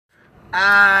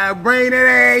Bring that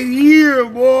ass here,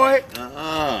 boy.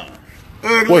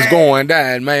 What's going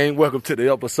down, man? Welcome to the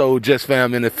episode Just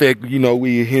Fam in Effect. You know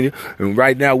we here, and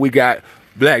right now we got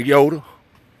Black Yoda.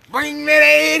 Bring that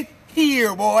ass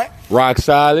here, boy. Rock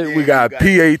Solid. Yeah, we got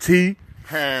PAT.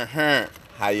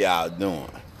 How y'all doing?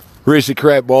 Richie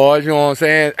Crap Boys, you know what I'm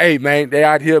saying? Hey, man, they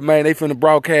out here, man. They finna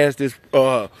broadcast this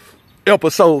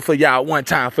episode for y'all one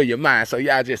time for your mind. So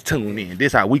y'all just tune in.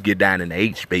 This how we get down in the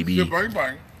H, baby.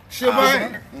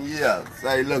 Shebang. Yeah,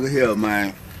 say, look at here,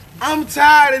 man. I'm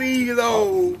tired of these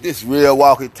old This real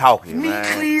walkie-talkie, meat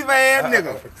man. cleave ass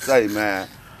nigga. Say, man,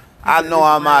 I know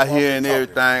I'm out here and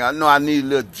everything. I know I need a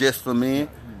little just for men.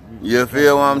 You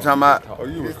feel what I'm talking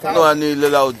about? I know I need a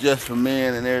little old just for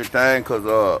men and everything,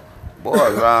 cause boys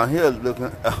around here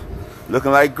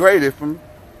looking like Grady from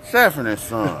Sanford and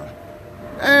Son.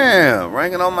 Damn,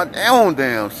 ranking on my own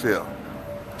damn self.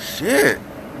 Shit.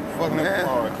 Fucking Man.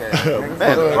 broadcast.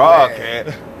 Man, the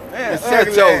broadcast. Man,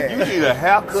 shut your, you need a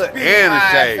haircut and a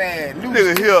shave.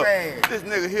 This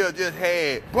nigga here just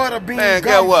had Butterbean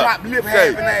gumdrop lip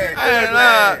having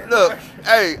ass. Look,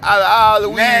 hey, out of all the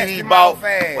weed he bought,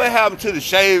 what happened to the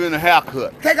shave and the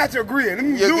haircut? Take out your grill. Let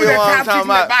me You do get what I'm that top talking teeth in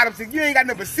that about? bottom teeth. You ain't got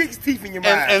number 6 teeth in your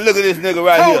mind. And look at this nigga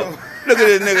right here. Look at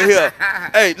this nigga here.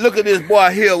 Hey, look at this boy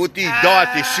here with these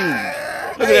Dorothy shoes.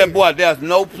 Look at that boy. There's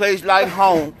no place like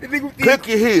home. Click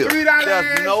your heels.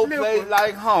 There's no place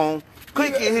like home.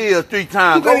 Click your heels 3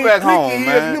 times. Go back home,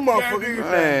 man.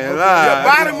 Man, the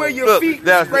bottom of your feet.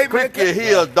 Click your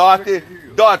heels, Dorothy.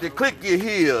 Dorothy, click your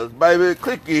heels, baby.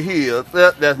 Click your heels.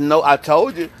 There's no, I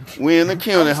told you, we in the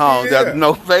county home. There's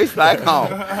no place like home.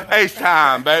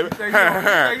 H-time, baby.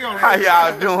 How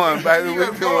y'all doing, baby? We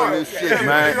doing this shit,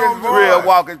 man. Real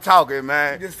walking, talking,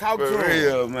 man. Just talk For to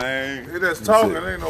real, man. Just talking, ain't no